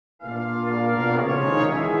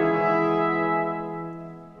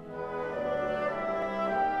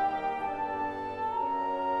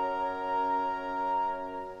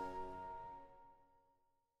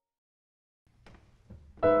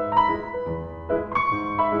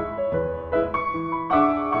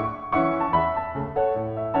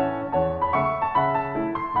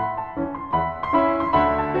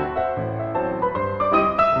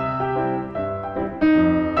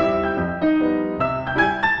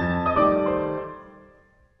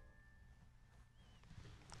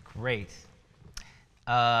Great.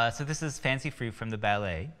 So this is Fancy Fruit from the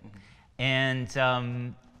ballet. And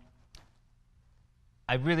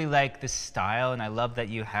I really like this style, and I love that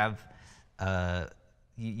you have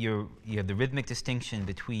you have the rhythmic distinction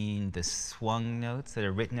between the swung notes that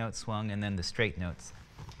are written out swung and then the straight notes.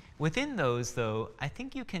 Within those, though, I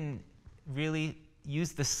think you can really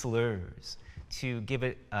use the slurs to give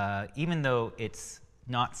it, even though it's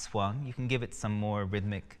not swung, you can give it some more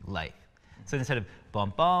rhythmic life. So instead of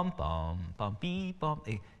bum bum bum bum bee bum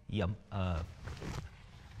yum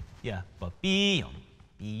yeah bum bee yum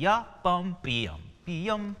bee ya bum bee yum bee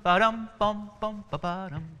yum ba dum bum bum ba ba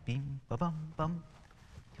dum bim ba bum bum.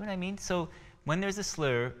 You know what I mean? So when there's a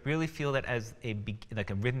slur, really feel that as like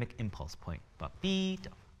a rhythmic impulse point. Ba bee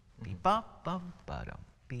dum bee ba bum ba dum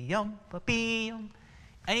bee yum ba bee yum.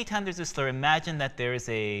 Anytime there's a slur, imagine that there is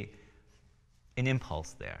an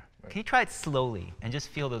impulse there. Can you try it slowly and just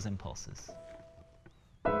feel those impulses?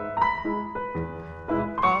 Yes.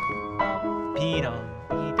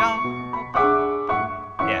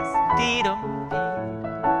 Yes.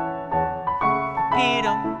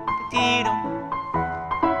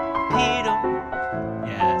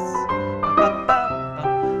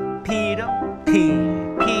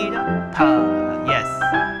 Yes.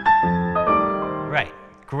 Right.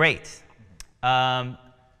 Great.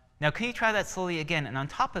 Now, can you try that slowly again? And on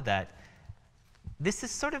top of that, this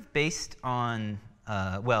is sort of based on,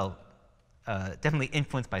 definitely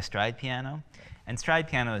influenced by stride piano. And stride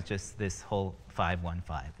piano is just this whole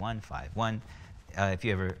 5-1-5-1-5-1. If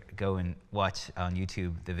you ever go and watch on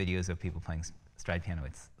YouTube the videos of people playing stride piano,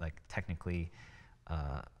 it's like technically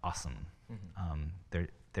awesome.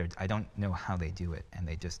 I don't know how they do it, and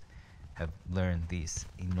they just have learned these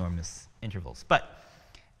enormous intervals. But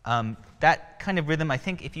that kind of rhythm, I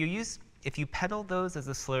think if you pedal those as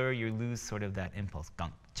a slur, you lose sort of that impulse.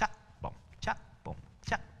 Gong, cha, boom, cha, boom,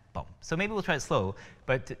 cha, boom. So maybe we'll try it slow,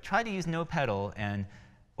 but try to use no pedal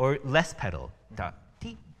or less pedal. Da,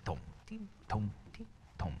 ti, tom, ti, tom, ti,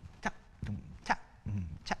 tom, cha, tum, cha,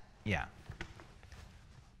 cha. Yeah.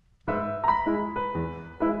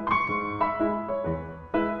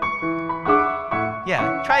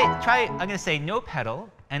 Yeah, try, I'm going to say no pedal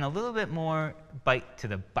and a little bit more bite to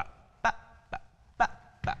the ba, ba, ba, ba,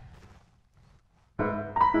 ba.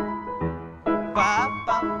 Ba, ba,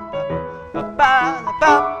 ba, ba, ba, ba,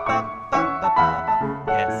 ba, ba, ba.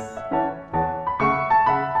 Yes.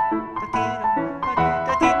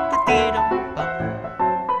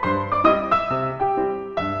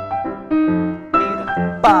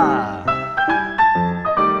 Ba.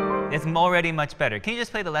 It's already much better. Can you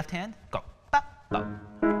just play the left hand? Go. Ba, ba.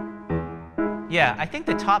 Yeah, I think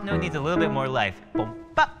the top note needs a little bit more life. Boom,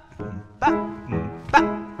 ba, boom, ba, boom, ba.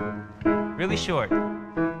 Really short. Da,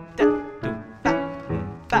 do, ba,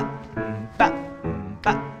 boom, ba, boom, ba, boom,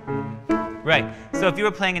 ba. Right. So if you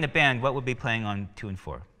were playing in a band, what would be playing on 2 and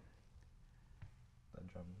 4? The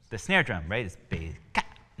drums. The snare drum, right? It's bass. Ka,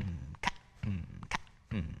 ka, ka,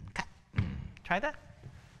 ka. Try that.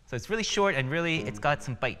 So it's really short and really, it's got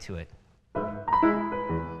some bite to it. Ba,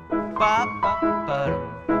 ba, ba,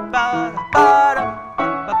 ba, ba, ba,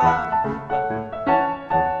 ba.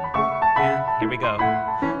 And here we go.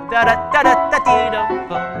 Da da da da da dee da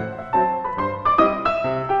ba.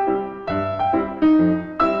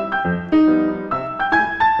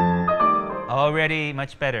 Already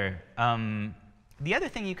much better. The other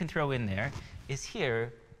thing you can throw in there is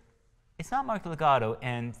here. It's not marked legato,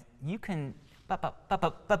 and you can ba ba ba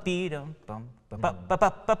ba ba bee dum bum ba ba ba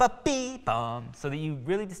ba ba ba bee bum, so that you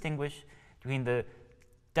really distinguish between the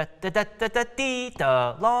da da da da da dee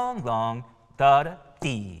da long long da da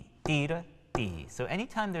dee dee da dee. So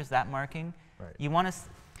anytime there's that marking, you want to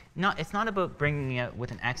it's not about bringing it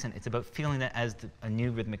with an accent. It's about feeling that as a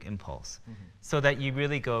new rhythmic impulse, so that you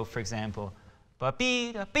really go, for example, ba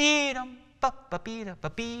bee da bee dum ba ba bee da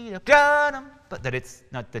da dum, but that it's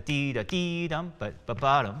not the dee da dum, but ba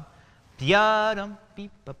ba dum. So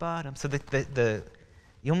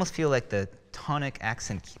you almost feel like the tonic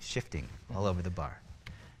accent keeps shifting all over the bar.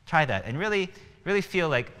 Try that and really feel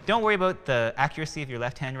like, don't worry about the accuracy of your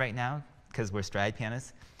left hand right now, because we're stride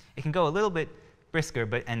pianists. It can go a little bit brisker,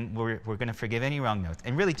 and we're going to forgive any wrong notes.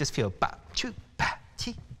 And really just feel ba, choo, ba,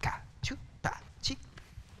 chi, ga, choo, ba, chi.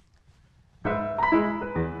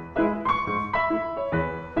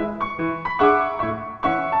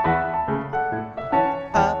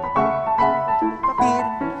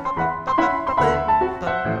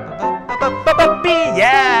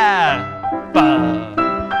 Yeah! Ba,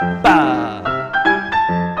 ba.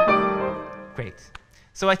 Great.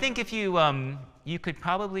 So I think if you, you could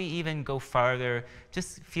probably even go farther,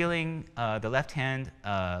 just feeling the left hand,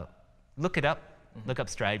 look it up look up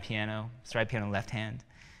stride piano left hand,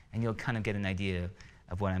 and you'll kind of get an idea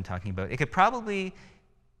of what I'm talking about. It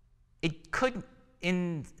could,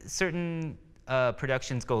 in certain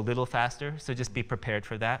productions, go a little faster, so just be prepared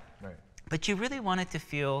for that. Right. But you really want it to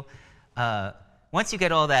feel, once you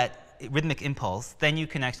get all that rhythmic impulse, then you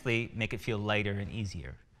can actually make it feel lighter and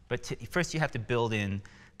easier. But first you have to build in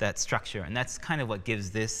that structure, and that's kind of what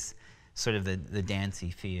gives this sort of the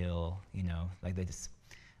dancey feel, you know, like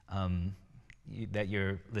that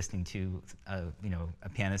you're listening to, you know, a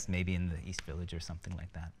pianist maybe in the East Village or something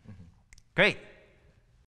like that. Great.